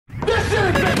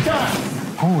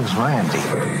Who is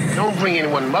Randy? Don't bring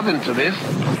anyone mother into this.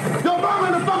 Yo, mom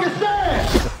in the fucking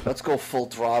stand! Let's go full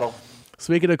throttle.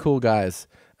 Speaking of cool guys,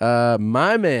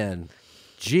 my man,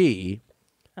 G,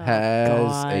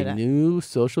 has a new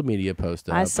social media post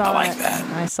up. I saw it.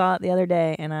 I saw it the other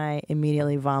day, and I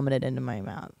immediately vomited into my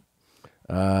mouth.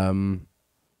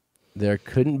 There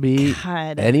couldn't be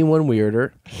anyone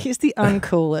weirder. He's the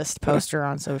uncoolest poster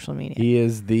on social media. He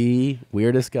is the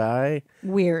weirdest guy.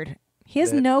 Weird. He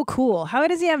has no cool. How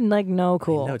does he have like no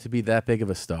cool? To be that big of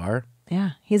a star.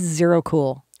 Yeah, he has zero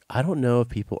cool. I don't know if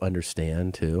people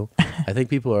understand too. I think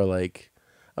people are like,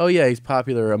 "Oh yeah, he's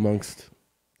popular amongst,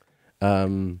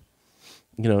 country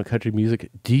music."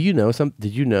 Do you know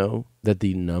Did you know that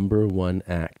the #1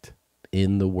 act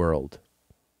in the world,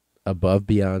 above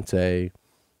Beyonce,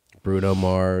 Bruno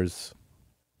Mars,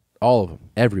 all of them,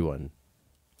 everyone?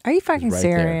 Are you fucking right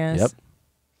serious? There.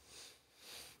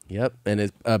 Yep.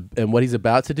 And what he's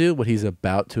about to do, what he's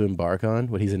about to embark on,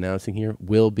 what he's announcing here,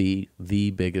 will be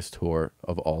the biggest tour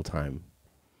of all time.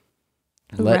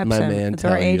 Who Let reps my him? man Do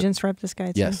tell our you. agents rep this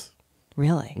guy too? Yes.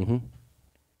 Really? Mm-hmm.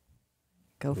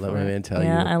 Go for it. Let my man tell you.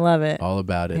 Yeah, I love it. All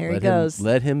about it. Here he goes.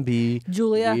 Let him be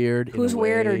Julia. weird. Who's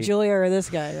weirder, Julia or this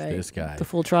guy? Right? This guy. The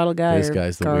full throttle guy. This or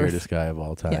guy's the Garth? weirdest guy of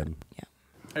all time. Yeah.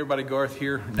 Hey everybody, Garth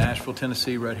here, Nashville,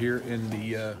 Tennessee, right here in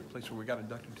the place where we got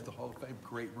inducted to the Hall of Fame.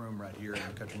 Great room right here in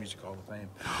the Country Music Hall of Fame.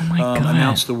 Oh my God.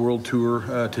 Announced the world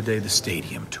tour today, the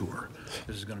stadium tour.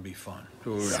 This is going to be fun.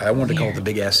 I wanted to call it the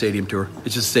Big Ass Stadium Tour.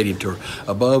 It's just a stadium tour.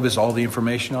 Above is all the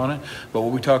information on it. But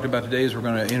what we talked about today is we're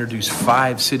going to introduce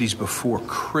 5 cities before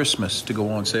Christmas to go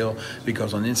on sale,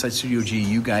 because on Inside Studio G,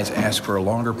 you guys ask for a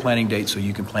longer planning date so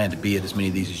you can plan to be at as many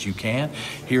of these as you can.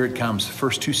 Here it comes. The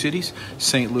first 2 cities.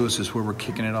 St. Louis is where we're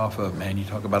kicking it off of. Man, you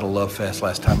talk about a love fest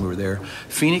last time we were there.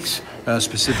 Phoenix,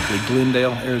 specifically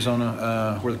Glendale,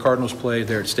 Arizona, where the Cardinals play,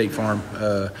 there at State Farm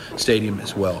Stadium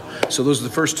as well. So those are the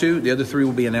first 2. The other 3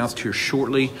 will be announced here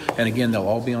shortly, and again, they'll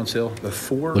all be on sale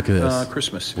before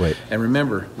Christmas. Wait. And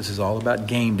remember, this is all about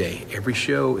game day. Every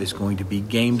show is going to be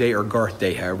game day or Garth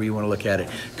day, however you want to look at it.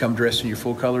 Come dressed in your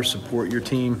full colors, support your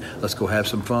team. Let's go have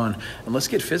some fun, and let's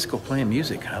get physical playing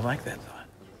music. I like that thought.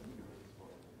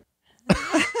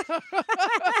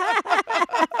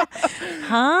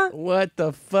 Huh? What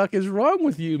the fuck is wrong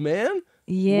with you, man?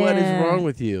 Yeah. What is wrong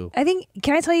with you? I think,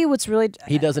 can I tell you what's really...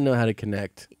 He doesn't know how to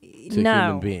connect to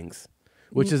human beings,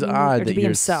 which is Or odd to that be you're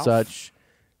himself. such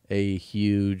a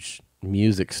huge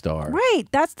music star. Right.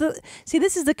 That's the... See,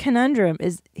 this is the conundrum,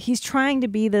 is he's trying to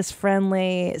be this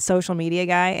friendly social media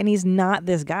guy, and he's not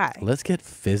this guy. Let's get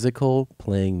physical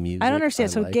playing music. I don't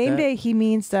understand. So like game that. day, he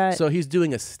means that... So he's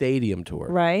doing a stadium tour.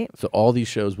 Right. So all these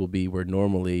shows will be where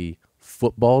normally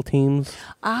football teams.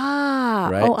 Ah.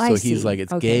 Right. Oh, I so see. he's like,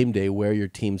 it's Okay. game day, wear your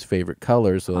team's favorite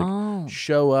colors. So like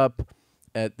show up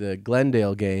at the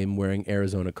Glendale game wearing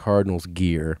Arizona Cardinals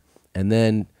gear. And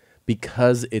then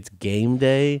because it's game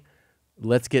day,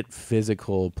 let's get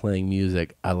physical playing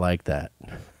music. I like that.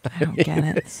 I don't get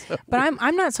it. But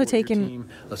I'm not so taken...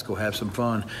 Let's go have some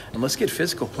fun, and let's get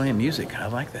physical playing music. I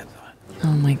like that thought.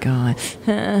 Oh my God.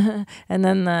 And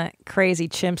then the crazy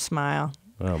chimp smile.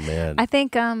 Oh man. I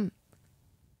think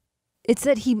it's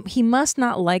that he must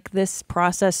not like this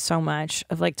process so much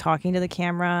of like talking to the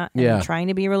camera and trying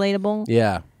to be relatable.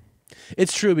 Yeah.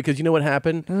 It's true, because you know what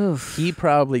happened? Oof. He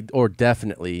probably, or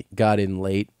definitely, got in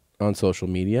late on social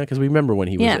media, because we remember when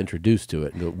he was introduced to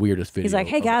it, the weirdest video. He's like,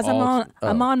 "Hey guys, I'm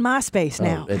on MySpace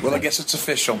now." Well, I guess it's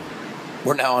official.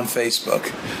 We're now on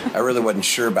Facebook. I really wasn't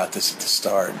sure about this at the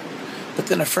start, but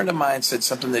then a friend of mine said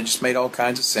something that just made all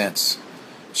kinds of sense.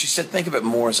 She said, "Think of it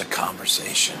more as a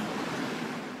conversation."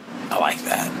 I like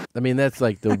that. I mean, that's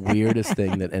like the weirdest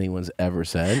thing that anyone's ever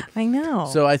said. I know.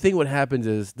 So I think what happens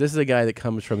is, this is a guy that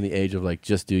comes from the age of like,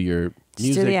 just do your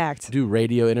music, do the act, do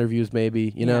radio interviews,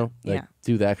 maybe, you know, like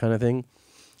do that kind of thing.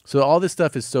 So all this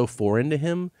stuff is so foreign to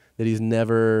him that he's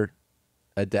never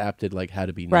adapted like how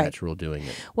to be natural doing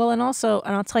it. Well, and also,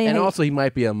 and I'll tell you, and also he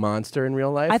might be a monster in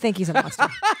real life. I think he's a monster.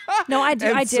 No, I do.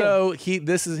 And I do. So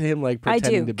this is him like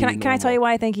pretending to be Can I tell you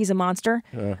why I think he's a monster?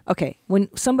 Okay,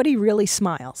 when somebody really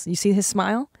smiles, you see his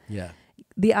smile? Yeah.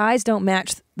 The eyes don't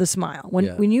match the smile.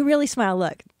 When you really smile,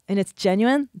 look, and it's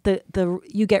genuine,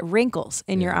 you get wrinkles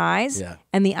in your eyes,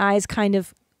 and the eyes kind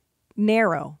of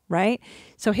narrow, right?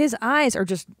 So his eyes are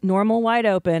just normal, wide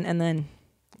open, and then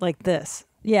like this.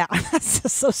 Yeah, that's a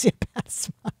sociopath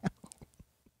smile.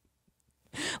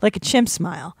 Like a chimp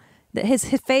smile. His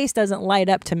face doesn't light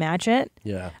up to match it.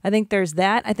 Yeah. I think there's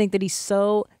that. I think that he's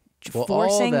so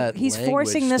forcing this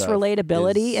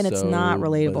relatability, and it's not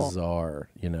relatable. Bizarre,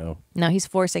 you know. No, he's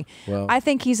forcing. Well, I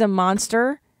think he's a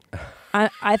monster.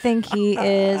 I think he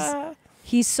is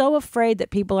he's so afraid that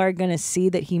people are going to see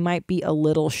that he might be a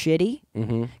little shitty.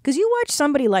 Because you watch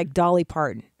somebody like Dolly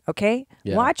Parton, okay?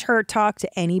 Yeah. Watch her talk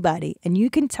to anybody, and you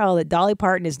can tell that Dolly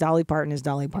Parton is Dolly Parton is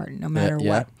Dolly Parton, no matter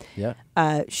what.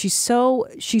 Yeah. She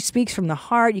speaks from the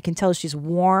heart. You can tell she's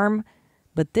warm,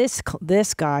 but this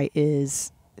guy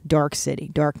is dark city,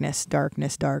 darkness.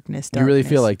 You really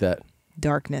feel like that?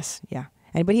 Darkness, yeah.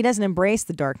 But he doesn't embrace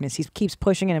the darkness. He keeps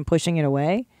pushing it and pushing it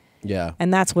away. Yeah.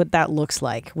 And that's what that looks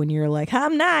like when you're like,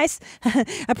 I'm nice.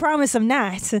 I promise I'm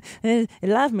nice. You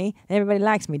love me. Everybody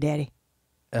likes me, Daddy.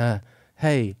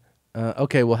 Hey.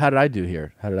 Okay, well, how did I do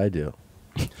here? How did I do?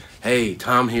 Hey,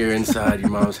 Tom here inside your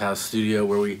mom's house studio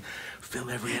where we film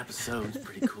every episode. It's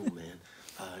pretty cool, man.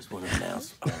 I just want to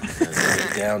announce the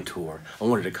Take It Down tour. I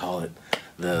wanted to call it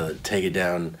the Take It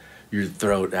Down Your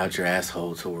Throat Out Your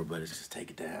Asshole tour, but it's just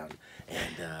Take It Down.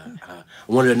 And I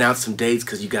wanted to announce some dates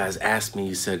because you guys asked me.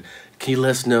 You said, can you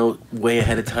let us know way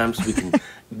ahead of time so we can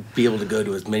be able to go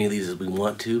to as many of these as we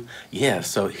want to? Yeah,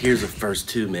 so here's the first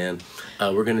two, man.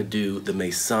 We're going to do the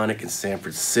Masonic in San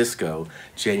Francisco,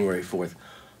 January 4th.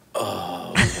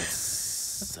 Oh, we had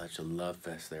such a love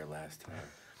fest there last time.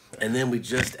 And then we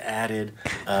just added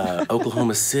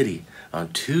Oklahoma City on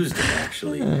Tuesday,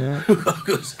 actually.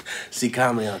 See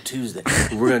comedy on Tuesday.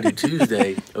 We're going to do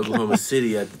Tuesday, Oklahoma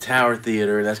City at the Tower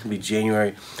Theater, and that's going to be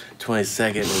January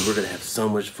 22nd, and we're going to have so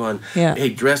much fun. Yeah.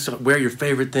 Hey, wear your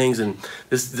favorite things, and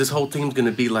this whole theme's going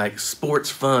to be like sports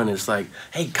fun. It's like,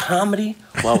 hey, comedy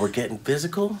while we're getting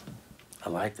physical. I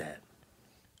like that.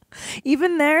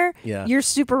 Even there, you're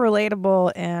super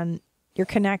relatable and you're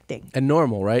connecting. And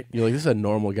normal, right? You're like, this is a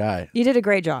normal guy. You did a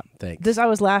great job. Thanks. I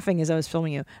was laughing as I was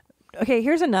filming you. Okay,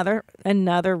 here's another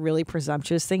really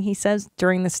presumptuous thing he says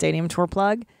during the stadium tour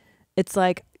plug. It's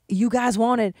like, you guys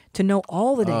wanted to know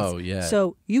all the dates. Oh, yeah.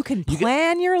 So you can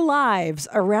plan your lives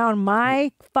around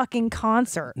my fucking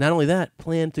concert. Not only that,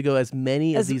 plan to go as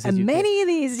many of these as you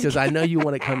can. Because I know you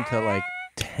want to come to like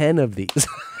 10 of these.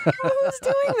 Who's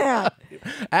doing that?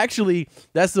 Actually,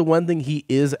 that's the one thing he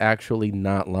is actually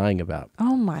not lying about.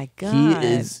 Oh my God.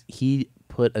 He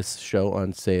put a show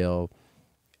on sale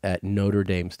at Notre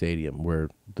Dame Stadium where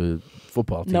the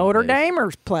football team Notre plays.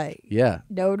 Damers play. Yeah.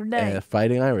 Notre Dame.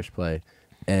 Fighting Irish play.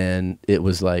 And it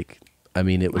was like, like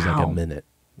a minute,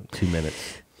 2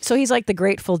 minutes. So he's like the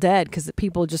Grateful Dead because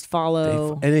people just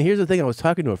follow. And then here's the thing. I was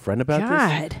talking to a friend about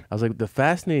God. this. I was like, the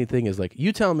fascinating thing is like,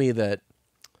 you tell me that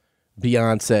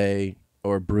Beyonce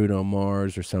or Bruno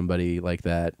Mars or somebody like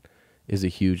that is a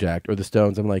huge actor, or the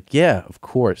Stones. I'm like, yeah, of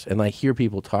course. And I hear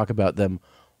people talk about them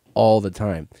all the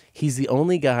time. He's the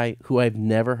only guy who I've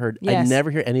never heard. Yes. I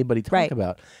never hear anybody talk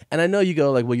about. And I know you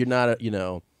go like, well, you're not a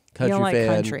country like fan,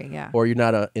 country, yeah. or you're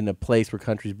not in a place where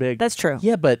country's big. That's true.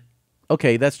 Yeah, but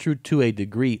okay, that's true to a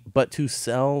degree. But to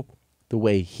sell the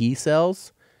way he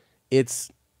sells, it's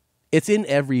in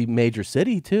every major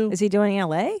city too. Is he doing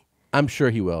L.A.? I'm sure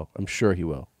he will.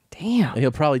 Damn. And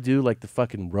he'll probably do like the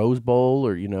fucking Rose Bowl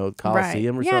or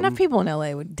Coliseum or something. Yeah, enough people in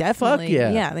LA would definitely. Fuck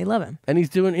yeah. Yeah, they love him. And he's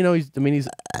doing, he's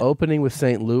opening with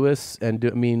St. Louis and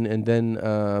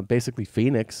then basically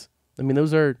Phoenix. I mean,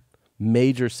 those are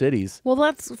major cities.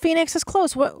 Well, Phoenix is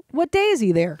close. What day is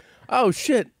he there? Oh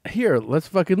shit! Here, let's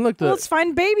fucking look. Let's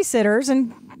find babysitters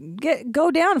and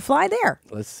go down and fly there.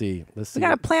 Let's see. We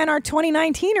gotta plan our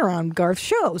 2019 around Garth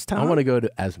shows, Tom. I want to go to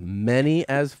as many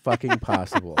as fucking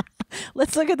possible.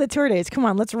 Let's look at the tour dates. Come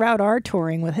on, let's route our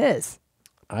touring with his.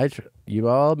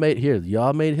 Y'all made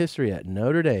history at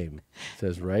Notre Dame. It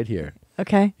says right here.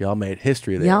 Okay. Y'all made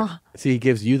history there. Yeah. See, he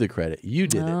gives you the credit. You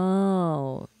did it.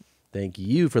 Oh. Thank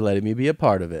you for letting me be a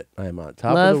part of it. I am on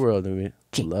top of the world.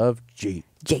 Love G.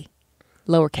 G.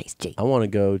 Lowercase g. I want to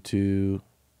go to...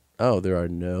 Oh, there are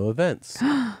no events.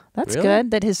 That's really?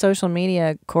 good that his social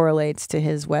media correlates to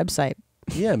his website.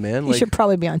 Yeah, man. You should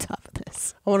probably be on top of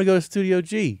this. I want to go to Studio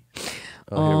G.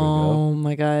 Oh, here we go.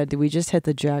 My God. Did we just hit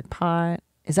the jackpot?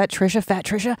 Is that Trisha? Fat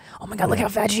Trisha? Oh, my God. Look how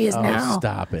fat she is now.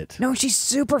 Stop it. No, she's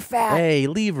super fat. Hey,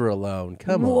 leave her alone.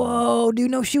 Come on. Whoa, dude.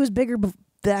 No, she was bigger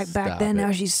back then.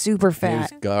 Now she's super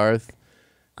fat. Here's Garth.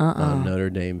 On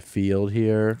Notre Dame Field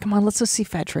here. Come on, let's go see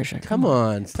Fat Trisha. Come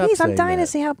on. Stop Please, I'm dying that.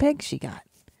 to see how big she got.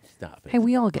 Stop it. Hey,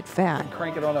 we all get fat.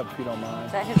 Crank it on up if you don't mind.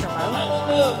 Is that his remote?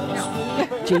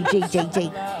 No. J.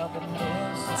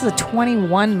 This is a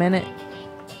 21-minute.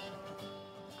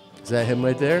 Is that him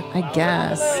right there? I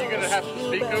guess. Are you going to have to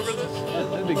speak over this?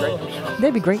 That'd be great.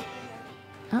 That'd be great.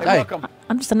 Hey, welcome.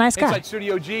 I'm just a nice guy. Inside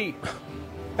Studio G.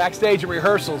 Backstage at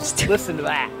rehearsals. Listen to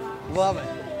that. Love it.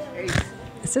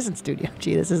 This isn't Studio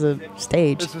G. This is a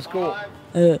stage. This is cool.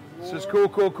 This is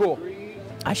cool.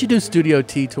 I should do Studio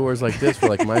T tours like this for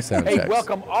like my sound Hey, checks.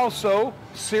 welcome also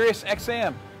Sirius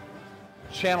XM.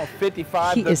 channel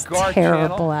 55, He the is Garth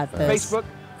terrible channel. at this. Facebook.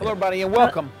 Hello, everybody, and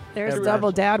welcome. There's to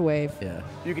double dad wave. Yeah.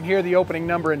 You can hear the opening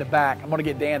number in the back. I'm going to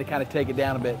get Dan to kind of take it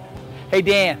down a bit. Hey,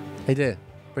 Dan. Hey, Dan.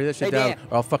 Bring that shit Hey, down, Dan.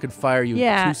 or I'll fucking fire you in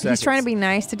Yeah, 2 seconds. he's trying to be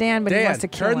nice to Dan, but he Dan, wants to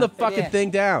kill turn him. the fucking Dan.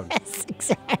 thing down. Yes,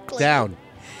 exactly. Down.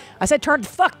 I said turn the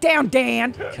fuck down,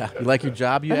 Dan. God, you like your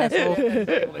job, you asshole? I haven't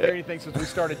been able to hear anything since we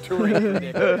started touring.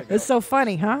 It's so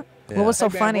funny, huh? Yeah. What was so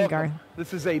Hey, man, funny, welcome. Garth?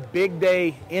 This is a big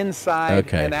day inside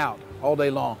Okay. and out all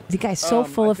day long. The guy's so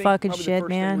full I of think fucking probably the shit, first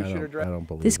thing man. we should address- I don't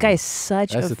believe This him. guy's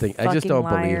such That's a the thing. fucking I just don't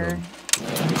liar.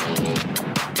 believe him.